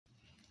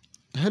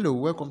Hello,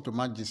 welcome to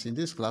Mathgist. In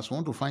this class, we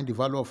want to find the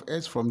value of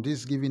s from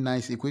this given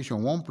nice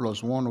equation. 1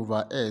 plus 1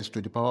 over s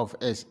to the power of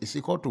s is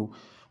equal to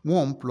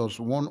 1 plus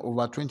 1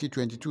 over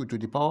 2022 to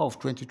the power of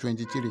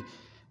 2023.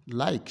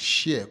 Like,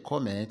 share,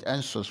 comment,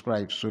 and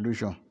subscribe.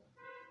 Solution.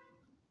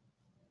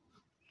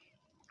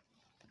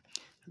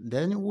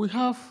 Then we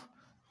have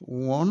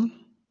 1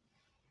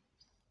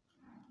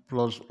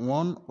 plus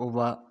 1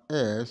 over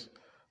s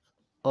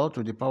all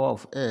to the power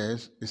of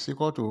s is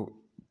equal to,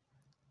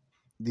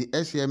 the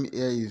SEM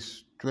here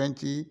is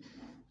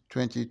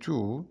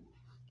 2022.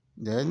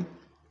 Then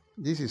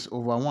this is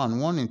over 1.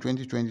 1 in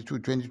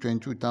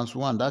 2022 times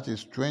 1, that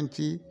is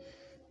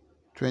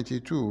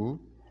 2022,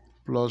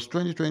 plus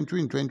 2022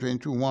 in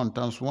 2022, 1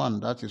 times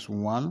 1, that is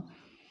 1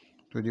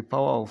 to the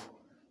power of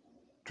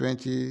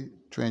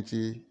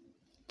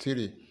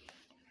 2023.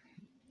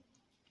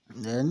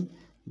 Then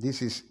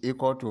this is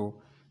equal to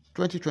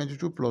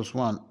 2022 plus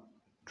 1,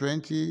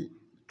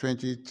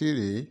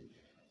 2023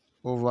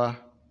 over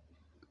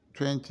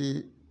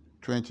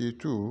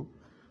 2022,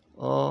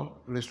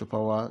 all raised to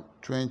power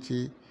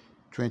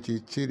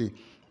 2023.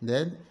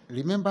 Then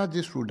remember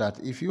this rule that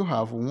if you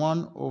have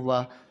 1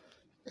 over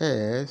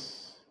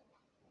s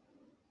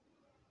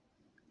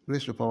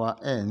raised to power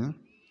n,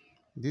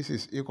 this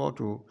is equal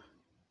to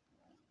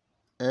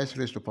s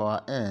raised to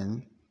power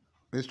n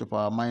raised to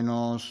power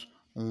minus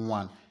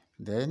 1.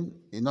 Then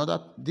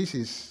this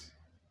is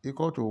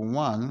equal to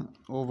 1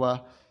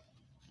 over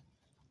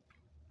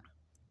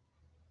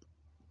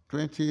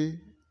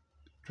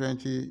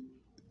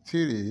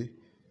 2023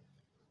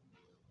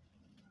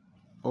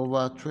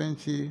 over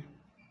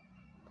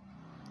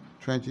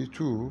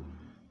 2022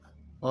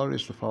 all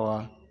raised to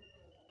power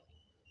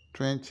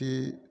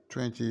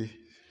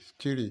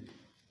 2023.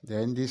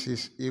 Then this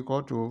is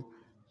equal to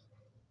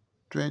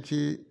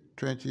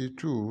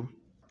 2022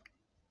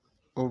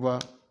 over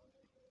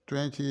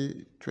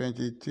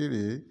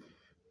 2023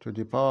 to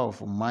the power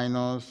of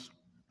minus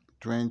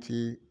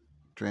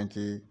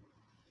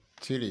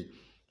 2023.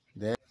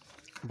 Then,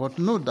 but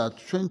note that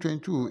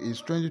 2022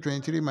 is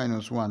 2023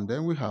 minus 1.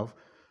 Then we have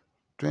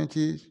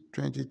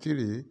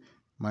 2023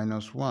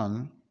 minus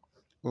 1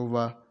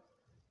 over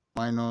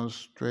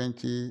minus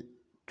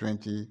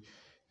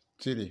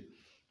 2023.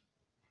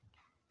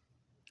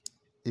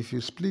 If you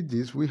split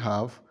this, we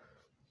have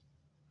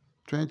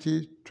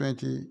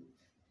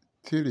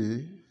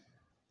 2023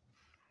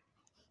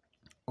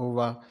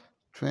 over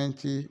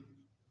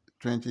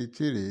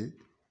 2023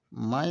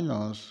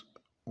 minus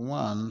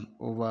 1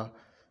 over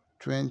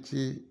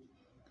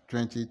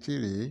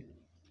 2023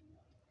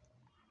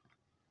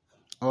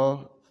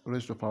 all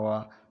raised to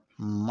power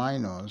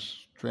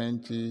minus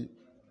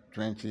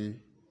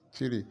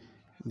 2023.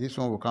 This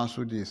one will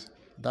cancel this.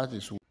 That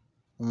is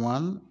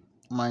 1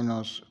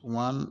 minus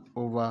 1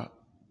 over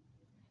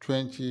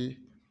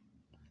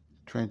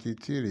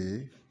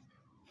 2023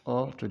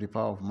 all to the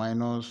power of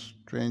minus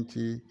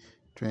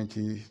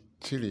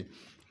 2023.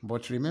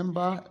 But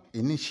remember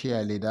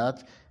initially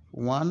that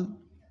 1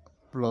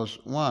 plus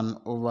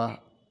 1 over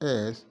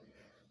s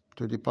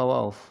to the power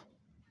of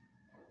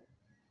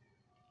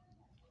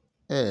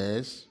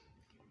s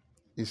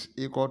is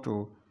equal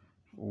to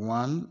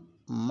 1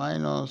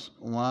 minus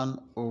 1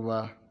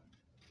 over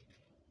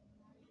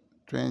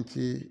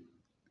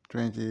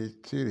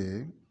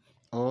 2023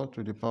 all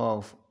to the power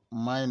of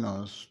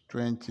minus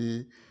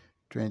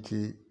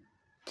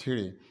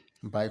 2023.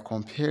 By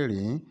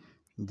comparing,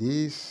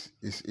 this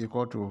is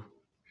equal to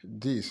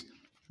this,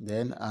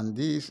 then and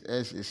this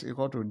s is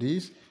equal to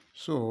this,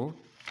 so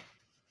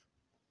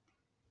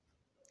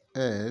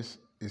s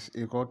is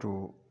equal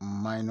to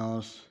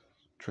minus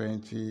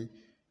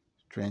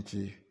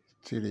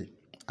 2023,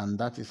 and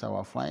that is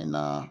our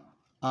final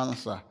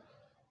answer.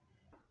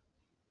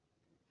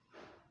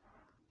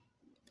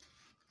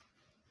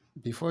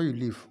 Before you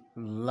leave,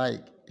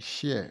 like,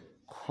 share,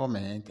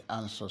 comment,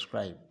 and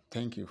subscribe.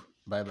 Thank you.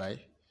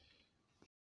 Bye-bye.